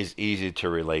is easy to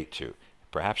relate to.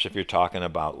 Perhaps if you're talking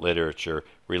about literature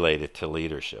related to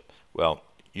leadership, well,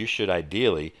 you should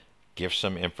ideally give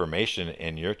some information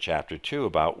in your Chapter 2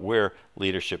 about where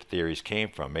leadership theories came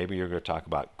from. Maybe you're going to talk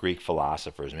about Greek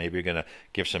philosophers. Maybe you're going to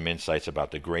give some insights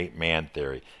about the great man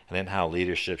theory, and then how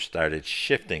leadership started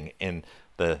shifting in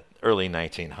the early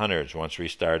 1900s once we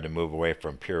started to move away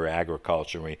from pure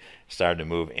agriculture and we started to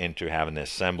move into having an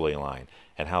assembly line,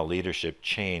 and how leadership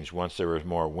changed once there was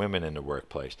more women in the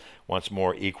workplace, once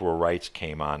more equal rights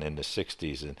came on in the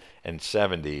 60s and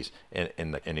 70s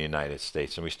in the United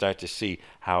States. And we start to see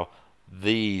how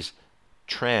these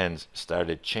trends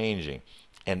started changing.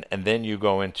 And then you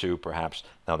go into, perhaps,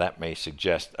 now that may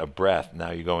suggest a breadth,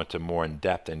 now you go into more in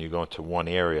depth and you go into one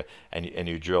area and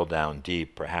you drill down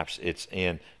deep. Perhaps it's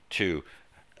into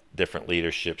different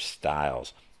leadership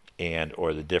styles and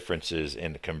or the differences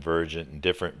in the convergent and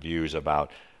different views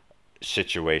about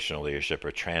situational leadership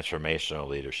or transformational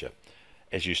leadership.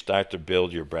 As you start to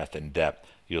build your breadth and depth,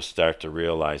 you'll start to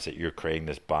realize that you're creating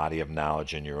this body of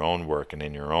knowledge in your own work and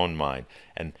in your own mind.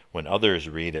 And when others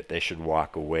read it, they should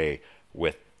walk away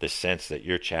with the sense that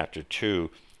your Chapter 2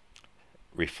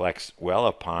 reflects well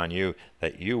upon you,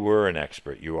 that you were an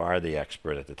expert, you are the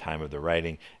expert at the time of the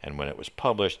writing and when it was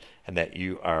published, and that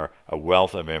you are a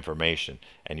wealth of information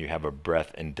and you have a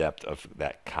breadth and depth of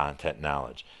that content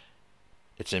knowledge.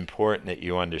 It's important that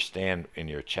you understand in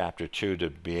your Chapter 2 to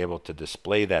be able to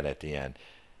display that at the end.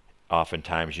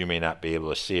 Oftentimes you may not be able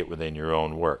to see it within your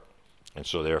own work, and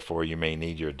so therefore you may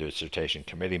need your dissertation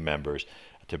committee members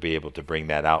to be able to bring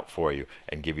that out for you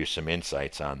and give you some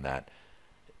insights on that.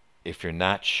 If you're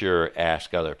not sure,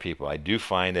 ask other people. I do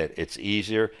find that it's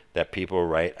easier that people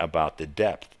write about the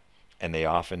depth, and they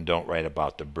often don't write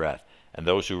about the breadth. And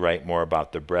those who write more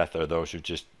about the breadth are those who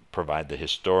just provide the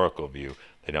historical view.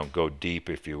 They don't go deep,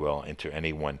 if you will, into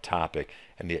any one topic.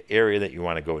 And the area that you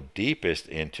want to go deepest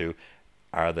into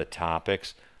are the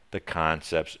topics, the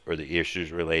concepts, or the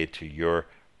issues related to your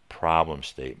problem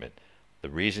statement. The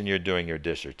reason you're doing your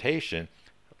dissertation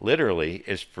literally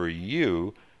is for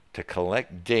you to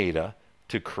collect data,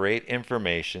 to create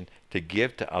information, to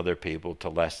give to other people to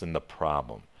lessen the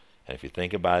problem. And if you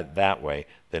think about it that way,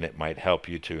 then it might help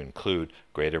you to include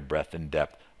greater breadth and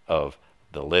depth of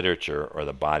the literature or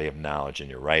the body of knowledge in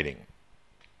your writing.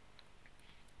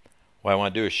 What I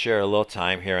want to do is share a little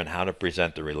time here on how to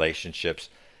present the relationships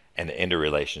and the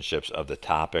interrelationships of the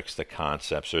topics, the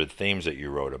concepts, or the themes that you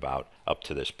wrote about up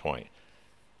to this point.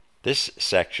 This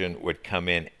section would come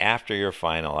in after your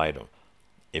final item.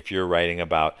 If you're writing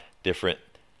about different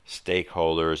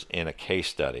stakeholders in a case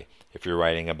study, if you're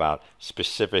writing about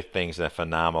specific things in a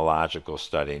phenomenological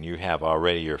study and you have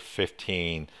already your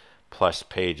 15 plus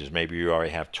pages, maybe you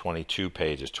already have 22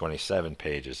 pages, 27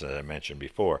 pages, as I mentioned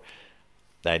before.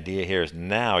 The idea here is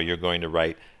now you're going to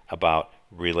write about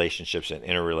relationships and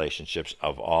interrelationships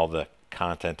of all the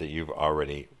content that you've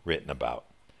already written about.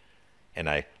 And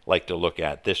I like to look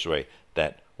at it this way,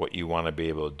 that what you want to be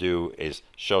able to do is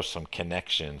show some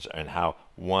connections and how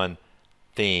one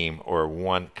theme or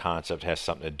one concept has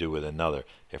something to do with another.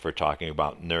 If we're talking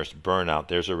about nurse burnout,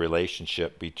 there's a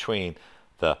relationship between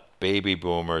the baby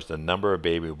boomers, the number of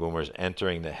baby boomers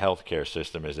entering the healthcare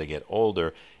system as they get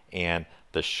older, and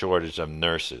the shortage of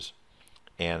nurses.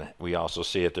 And we also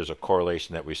see that there's a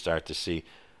correlation that we start to see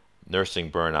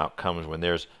nursing burnout comes when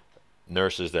there's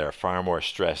nurses that are far more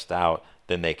stressed out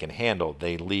than they can handle.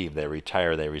 They leave, they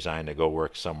retire, they resign to go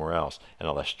work somewhere else in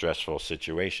a less stressful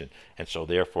situation. And so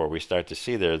therefore we start to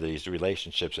see there these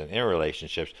relationships and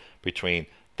interrelationships between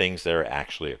things that are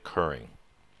actually occurring.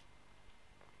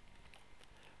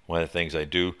 One of the things I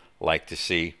do like to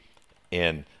see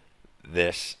in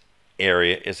this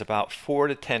area is about 4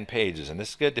 to 10 pages, and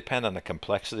this is going to depend on the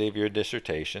complexity of your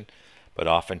dissertation, but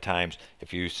oftentimes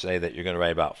if you say that you're going to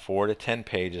write about 4 to 10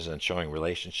 pages on showing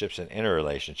relationships and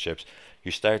interrelationships,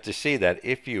 you start to see that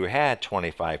if you had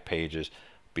 25 pages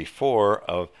before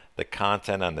of the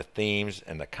content on the themes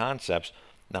and the concepts,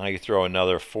 now you throw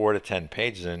another 4 to 10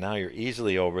 pages and now you're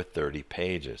easily over 30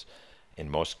 pages. In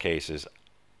most cases,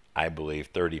 I believe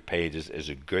 30 pages is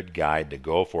a good guide to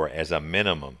go for as a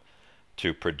minimum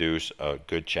to produce a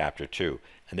good chapter 2.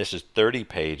 And this is 30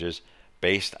 pages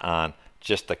based on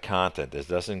just the content. This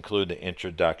doesn't include the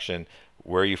introduction,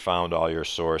 where you found all your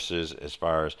sources as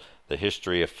far as the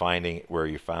history of finding where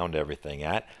you found everything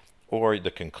at, or the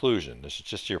conclusion. This is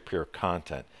just your pure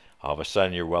content. All of a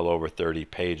sudden you're well over 30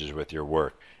 pages with your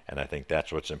work. And I think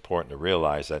that's what's important to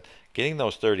realize, that getting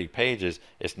those 30 pages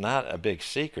is not a big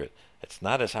secret. It's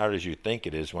not as hard as you think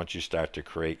it is once you start to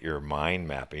create your mind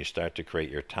map and you start to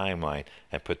create your timeline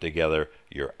and put together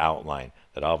your outline,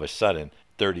 that all of a sudden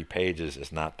 30 pages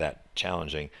is not that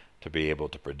challenging to be able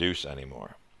to produce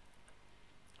anymore.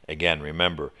 Again,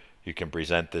 remember, you can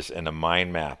present this in a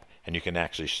mind map and you can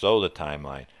actually show the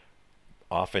timeline.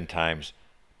 Oftentimes,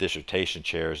 dissertation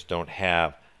chairs don't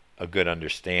have a good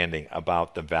understanding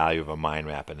about the value of a mind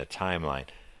map and a timeline.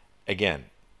 Again,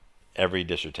 every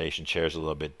dissertation chair is a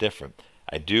little bit different.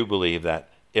 I do believe that,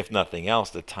 if nothing else,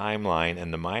 the timeline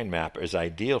and the mind map is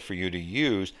ideal for you to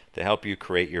use to help you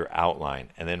create your outline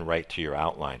and then write to your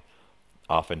outline.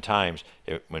 Oftentimes,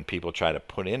 when people try to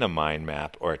put in a mind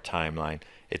map or a timeline,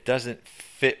 it doesn't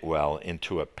fit well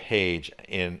into a page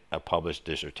in a published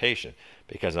dissertation,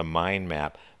 because a mind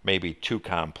map may be too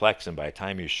complex, and by the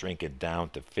time you shrink it down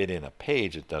to fit in a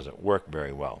page, it doesn't work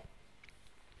very well.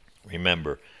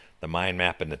 Remember, the mind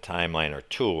map and the timeline are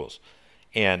tools,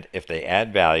 and if they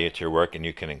add value to your work and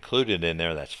you can include it in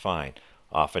there, that's fine.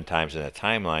 Oftentimes in a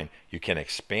timeline, you can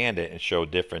expand it and show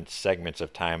different segments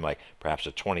of time, like perhaps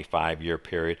a 25-year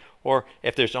period, or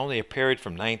if there's only a period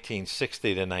from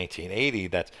 1960 to 1980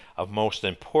 that's of most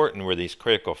important, where these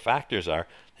critical factors are,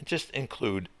 then just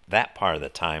include that part of the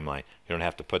timeline. You don't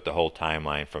have to put the whole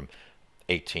timeline from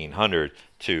 1800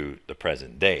 to the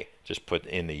present day. Just put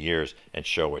in the years and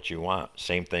show what you want.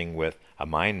 Same thing with a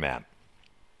mind map.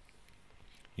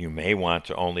 You may want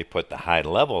to only put the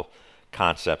high-level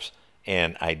concepts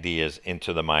and ideas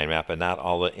into the mind map and not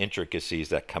all the intricacies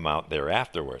that come out there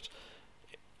afterwards.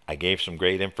 I gave some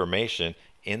great information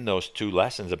in those 2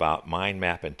 lessons about mind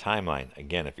map and timeline.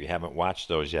 Again, if you haven't watched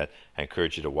those yet, I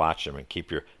encourage you to watch them and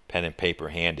keep your pen and paper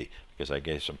handy, because I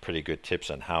gave some pretty good tips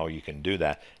on how you can do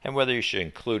that and whether you should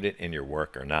include it in your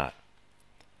work or not.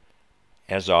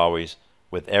 As always,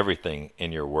 with everything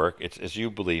in your work, it's as you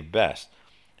believe best.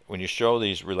 When you show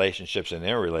these relationships and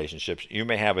interrelationships, you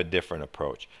may have a different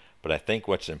approach. But I think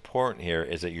what's important here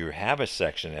is that you have a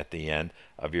section at the end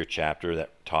of your chapter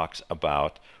that talks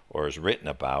about, or is written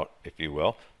about, if you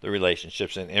will, the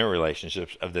relationships and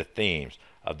interrelationships of the themes,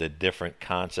 of the different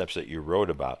concepts that you wrote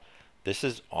about. This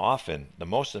is often the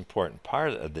most important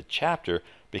part of the chapter,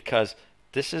 because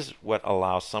this is what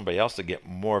allows somebody else to get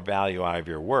more value out of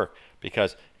your work,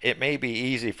 because it may be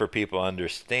easy for people to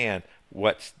understand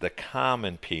what's the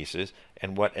common pieces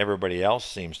and what everybody else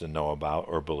seems to know about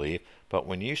or believe. But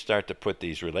when you start to put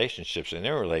these relationships and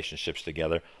interrelationships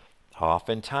together,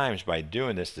 oftentimes by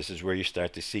doing this, this is where you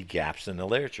start to see gaps in the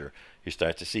literature. You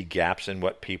start to see gaps in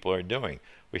what people are doing.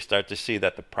 We start to see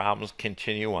that the problems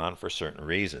continue on for certain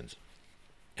reasons.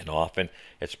 And often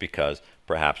it's because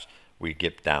perhaps we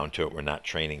get down to it, we're not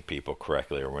training people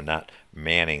correctly, or we're not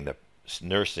manning the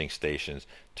nursing stations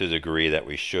to the degree that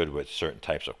we should with certain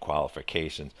types of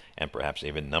qualifications and perhaps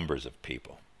even numbers of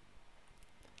people.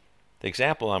 The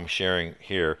example I'm sharing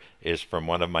here is from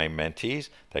one of my mentees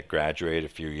that graduated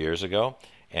a few years ago,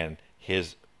 and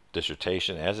his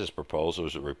dissertation as his proposal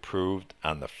was approved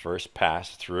on the first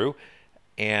pass through.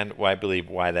 And I believe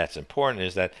why that's important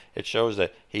is that it shows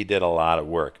that he did a lot of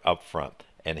work up front,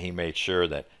 and he made sure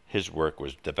that his work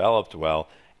was developed well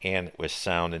and was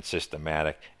sound and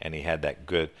systematic, and he had that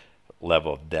good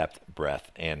level of depth,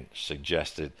 breadth, and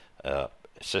suggested a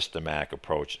systematic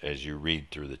approach as you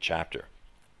read through the chapter.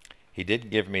 He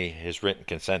did give me his written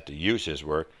consent to use his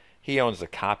work. He owns the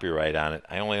copyright on it.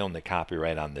 I only own the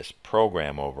copyright on this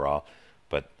program overall,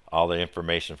 but all the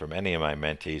information from any of my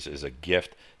mentees is a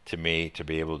gift to me to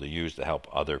be able to use to help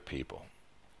other people.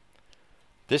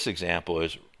 This example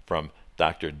is from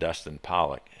Dr. Dustin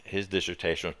Pollock. His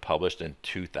dissertation was published in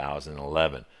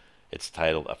 2011. It's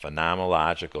titled A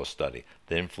Phenomenological Study,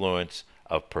 the Influence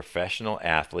of Professional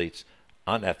Athletes'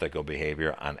 Unethical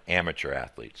Behavior on Amateur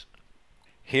Athletes.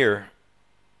 Here,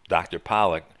 Dr.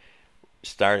 Pollock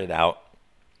started out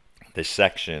this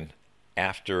section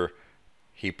after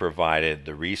he provided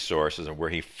the resources and where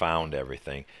he found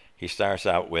everything. He starts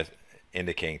out with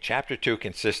indicating Chapter 2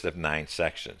 consists of 9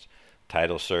 sections.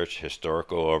 Title search,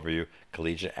 historical overview,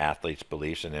 collegiate athletes'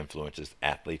 beliefs and influences,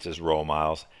 athletes as role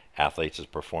models, athletes as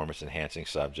performance-enhancing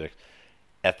subjects,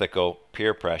 ethical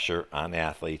peer pressure on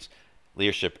athletes,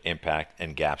 leadership impact,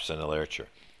 and gaps in the literature.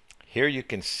 Here you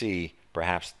can see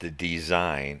perhaps the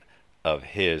design of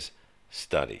his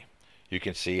study. You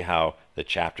can see how the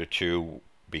Chapter 2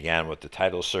 began with the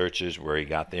title searches, where he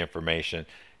got the information.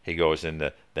 He goes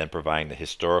into then providing the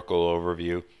historical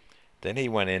overview. Then he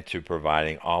went into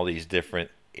providing all these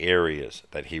different areas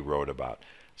that he wrote about.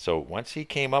 So once he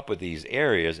came up with these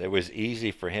areas, it was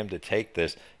easy for him to take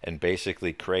this and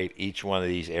basically create each one of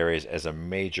these areas as a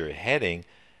major heading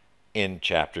in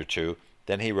Chapter 2.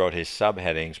 Then he wrote his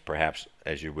subheadings, perhaps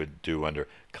as you would do under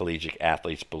collegiate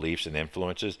athletes' beliefs and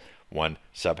influences. One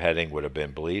subheading would have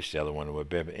been beliefs, the other one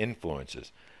would have been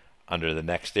influences. Under the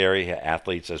next area,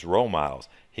 athletes as role models,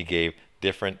 he gave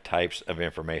different types of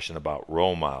information about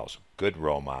role models, good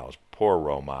role models, poor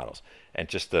role models, and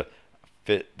just to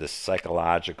fit the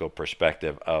psychological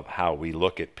perspective of how we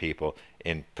look at people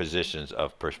in positions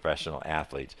of professional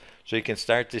athletes. So you can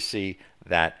start to see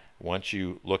that once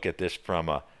you look at this from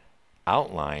a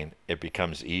outline, it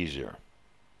becomes easier.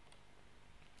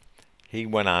 He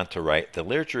went on to write, the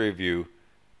literature review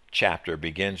chapter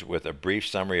begins with a brief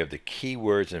summary of the key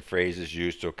words and phrases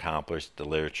used to accomplish the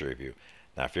literature review.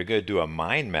 Now, if you're going to do a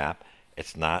mind map,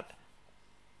 it's not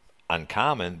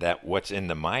uncommon that what's in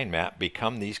the mind map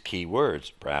become these key words,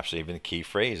 perhaps even key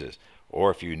phrases. Or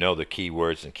if you know the key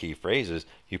words and key phrases,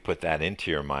 you put that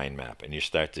into your mind map, and you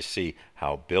start to see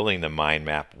how building the mind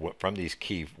map from these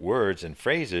key words and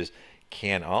phrases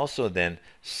can also then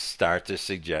start to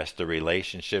suggest the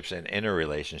relationships and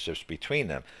interrelationships between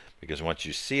them. Because once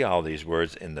you see all these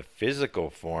words in the physical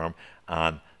form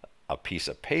on a piece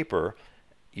of paper,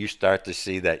 you start to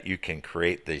see that you can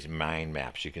create these mind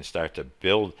maps. You can start to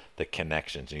build the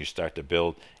connections, and you start to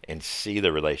build and see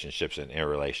the relationships and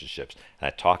interrelationships. And I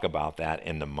talk about that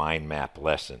in the mind map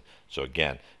lesson. So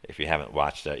again, if you haven't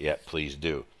watched that yet, please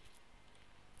do.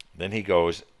 Then he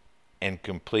goes and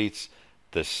completes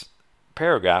this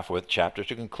paragraph with Chapter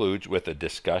 2 concludes with a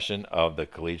discussion of the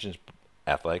collegiate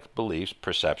athletic beliefs,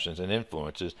 perceptions, and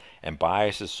influences, and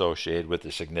bias associated with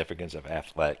the significance of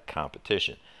athletic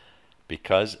competition.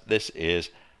 Because this is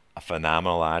a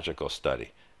phenomenological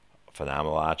study. A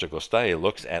phenomenological study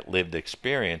looks at lived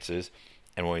experiences,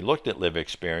 and when we looked at lived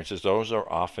experiences, those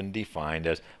are often defined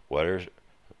as what are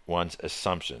one's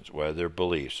assumptions, what are their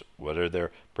beliefs, what are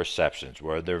their perceptions,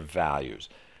 what are their values.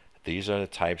 These are the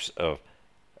types of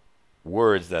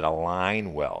words that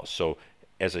align well. So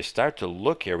as I start to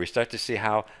look here, we start to see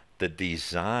how the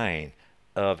design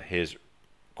of his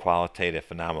qualitative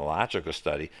phenomenological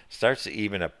study starts to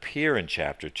even appear in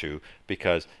Chapter 2,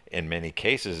 because in many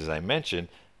cases, as I mentioned,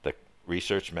 the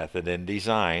research method and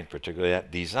design, particularly that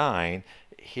design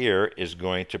here, is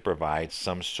going to provide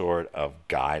some sort of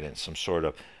guidance, some sort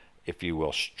of, if you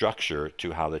will, structure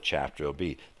to how the chapter will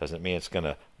be. Doesn't mean it's going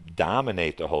to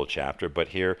dominate the whole chapter, but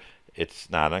here it's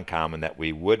not uncommon that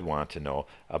we would want to know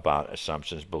about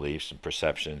assumptions, beliefs, and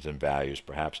perceptions and values,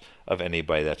 perhaps, of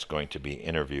anybody that's going to be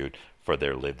interviewed for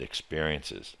their lived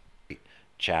experiences.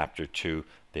 Chapter 2,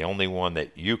 the only one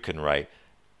that you can write,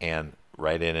 and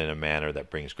write in a manner that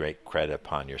brings great credit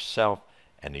upon yourself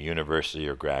and the university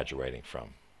you're graduating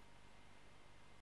from.